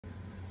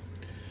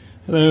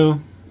Hello,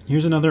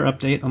 here's another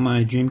update on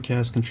my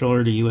Dreamcast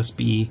Controller to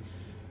USB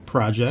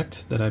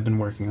project that I've been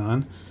working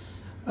on.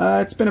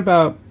 It's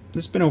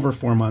been over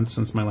 4 months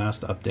since my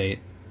last update,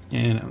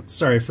 and I'm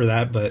sorry for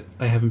that, but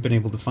I haven't been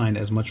able to find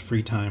as much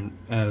free time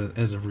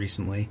as of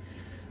recently.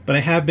 But I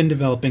have been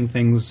developing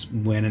things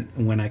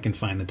when I can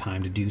find the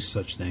time to do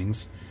such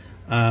things.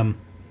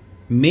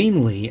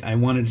 Mainly, I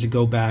wanted to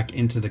go back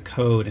into the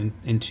code and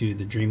into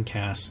the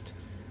Dreamcast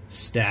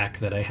stack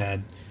that I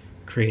had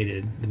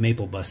created, the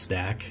Maple Bus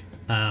stack,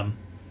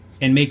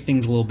 and make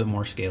things a little bit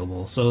more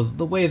scalable. So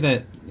the way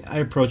that I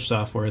approach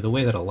software, the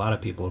way that a lot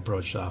of people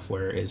approach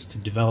software, is to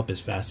develop as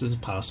fast as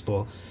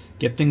possible,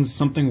 get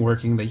something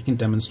working that you can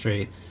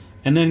demonstrate,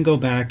 and then go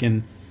back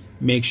and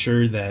make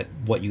sure that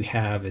what you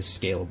have is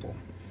scalable.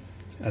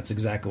 That's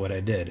exactly what I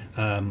did.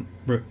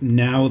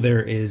 Now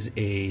there is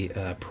a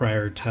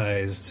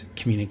prioritized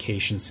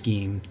communication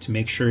scheme to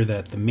make sure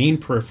that the main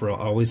peripheral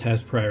always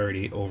has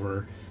priority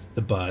over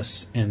the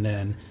bus, and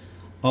then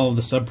all of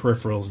the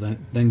sub-peripherals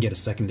then get a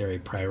secondary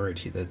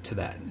priority to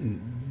that. And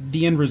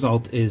the end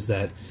result is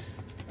that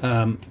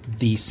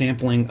the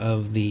sampling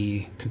of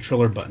the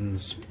controller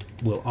buttons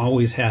will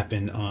always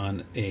happen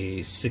on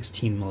a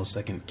 16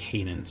 millisecond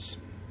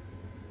cadence.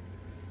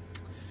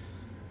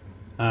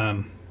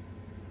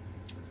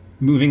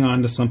 Moving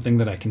on to something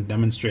that I can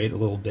demonstrate a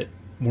little bit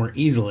more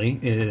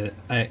easily,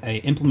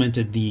 I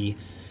implemented the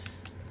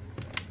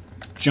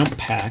jump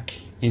pack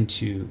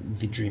into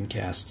the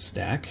Dreamcast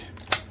stack,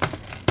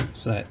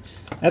 so that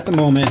at the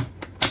moment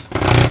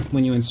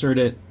when you insert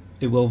it,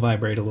 it will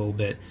vibrate a little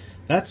bit.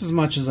 That's as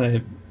much as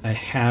I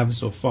have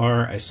so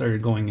far. I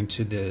started going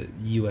into the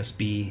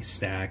USB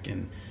stack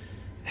and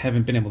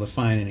haven't been able to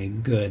find any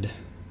good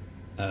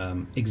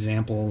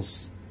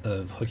examples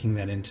of hooking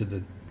that into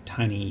the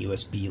tiny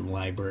USB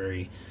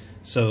library.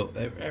 So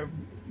I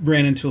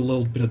ran into a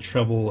little bit of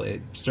trouble.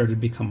 It started to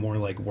become more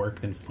like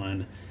work than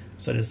fun,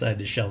 so I decided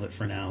to shelve it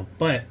for now.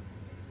 But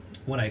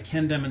what I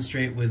can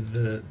demonstrate with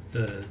the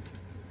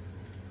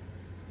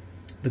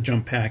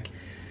jump pack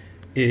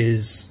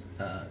is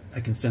I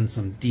can send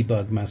some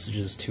debug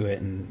messages to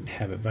it and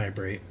have it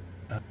vibrate.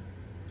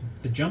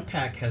 The jump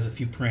pack has a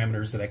few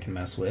parameters that I can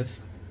mess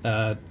with.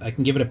 I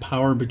can give it a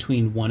power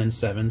between 1 and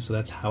 7, so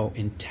that's how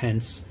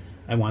intense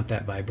I want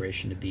that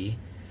vibration to be.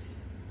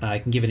 I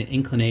can give it an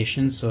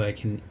inclination, so I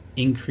can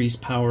increase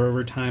power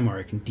over time, or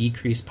I can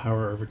decrease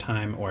power over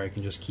time, or I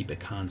can just keep it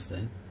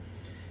constant.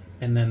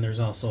 And then there's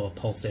also a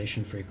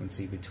pulsation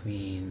frequency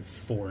between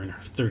 4 and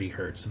 30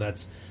 hertz. So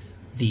that's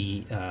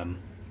the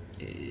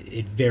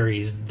it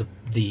varies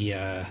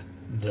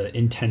the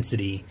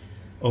intensity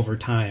over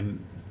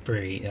time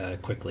very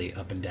quickly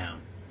up and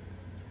down.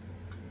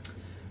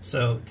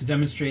 So to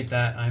demonstrate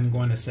that, I'm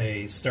going to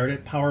say start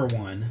at power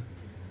 1,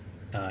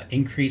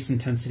 increase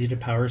intensity to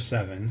power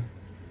 7,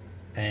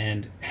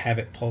 and have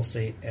it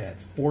pulsate at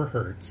 4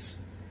 hertz,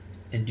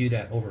 and do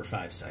that over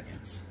 5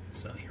 seconds.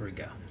 So here we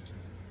go.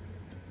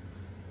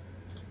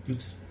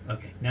 Oops.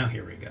 Okay, now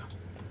here we go.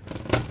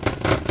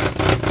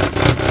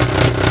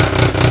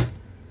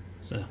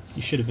 So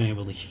you should have been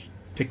able to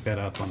pick that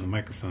up on the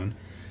microphone.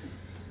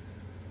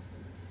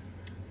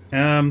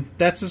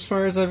 That's as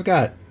far as I've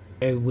got.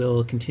 I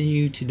will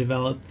continue to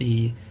develop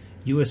the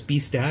USB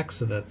stack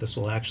so that this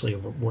will actually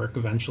work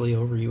eventually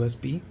over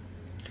USB.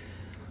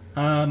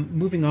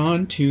 Moving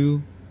on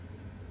to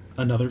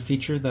another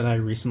feature that I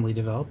recently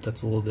developed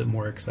that's a little bit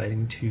more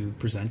exciting to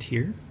present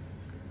here.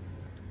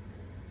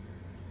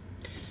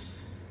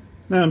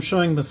 Now I'm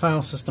showing the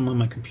file system on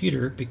my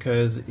computer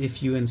because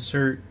if you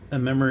insert a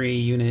memory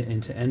unit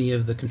into any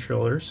of the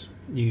controllers,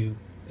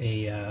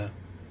 a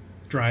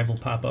drive will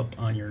pop up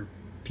on your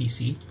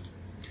PC.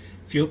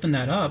 If you open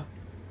that up,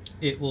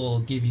 it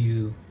will give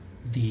you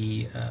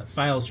the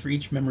files for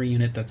each memory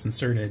unit that's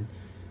inserted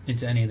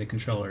into any of the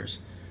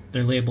controllers.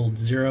 They're labeled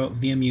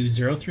VMU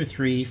 0 through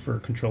 3 for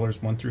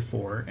controllers 1 through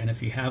 4, and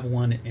if you have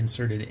one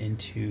inserted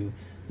into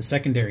the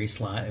secondary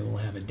slot, it will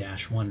have a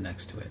 -1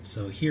 next to it.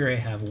 So here I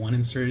have 1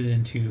 inserted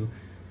into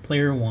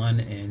player 1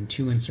 and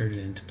 2 inserted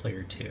into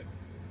player 2.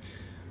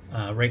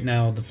 Right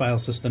now the file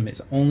system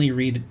is only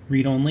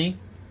read-only.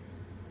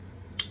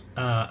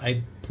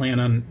 I plan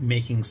on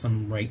making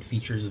some write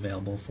features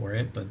available for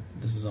it, but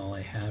this is all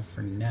I have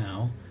for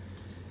now.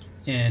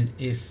 And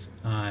if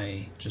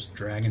I just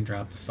drag and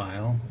drop the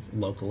file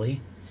locally,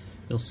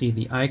 you'll see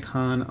the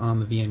icon on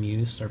the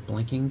VMU start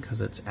blinking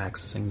because it's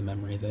accessing the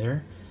memory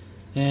there,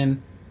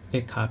 and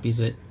it copies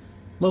it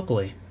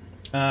locally.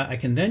 I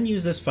can then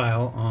use this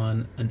file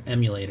on an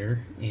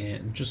emulator,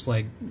 and just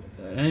like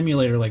an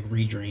emulator like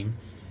Redream,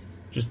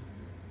 just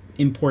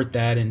import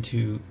that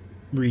into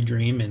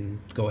Redream and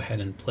go ahead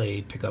and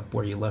pick up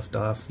where you left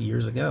off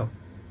years ago.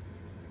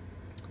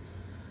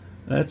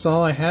 That's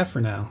all I have for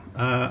now.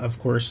 Of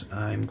course,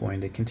 I'm going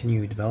to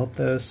continue to develop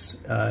this.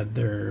 I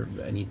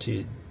need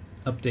to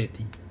update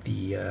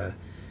the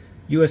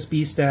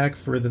USB stack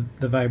for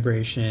the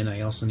vibration. I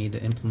also need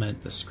to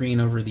implement the screen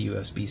over the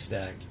USB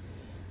stack.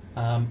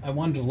 I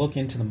wanted to look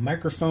into the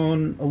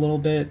microphone a little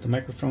bit, the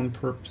microphone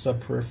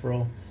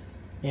sub-peripheral.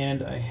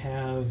 and I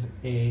have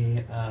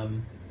a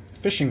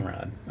fishing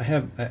rod.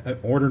 I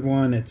ordered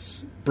one.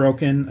 It's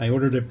broken. I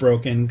ordered it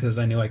broken because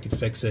I knew I could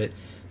fix it.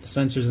 The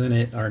sensors in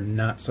it are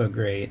not so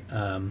great,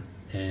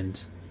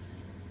 and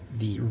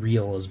the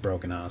reel is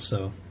broken off.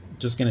 So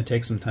just going to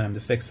take some time to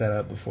fix that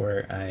up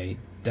before I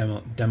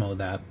demo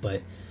that.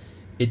 But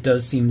it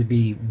does seem to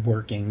be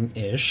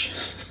working-ish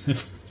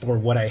for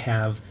what I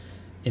have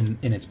in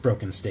its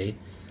broken state.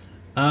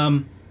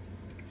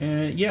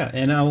 Yeah,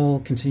 and I will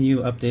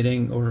continue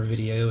updating over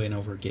video and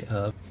over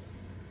GitHub.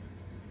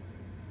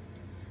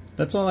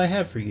 That's all I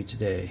have for you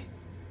today.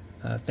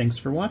 Thanks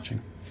for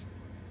watching.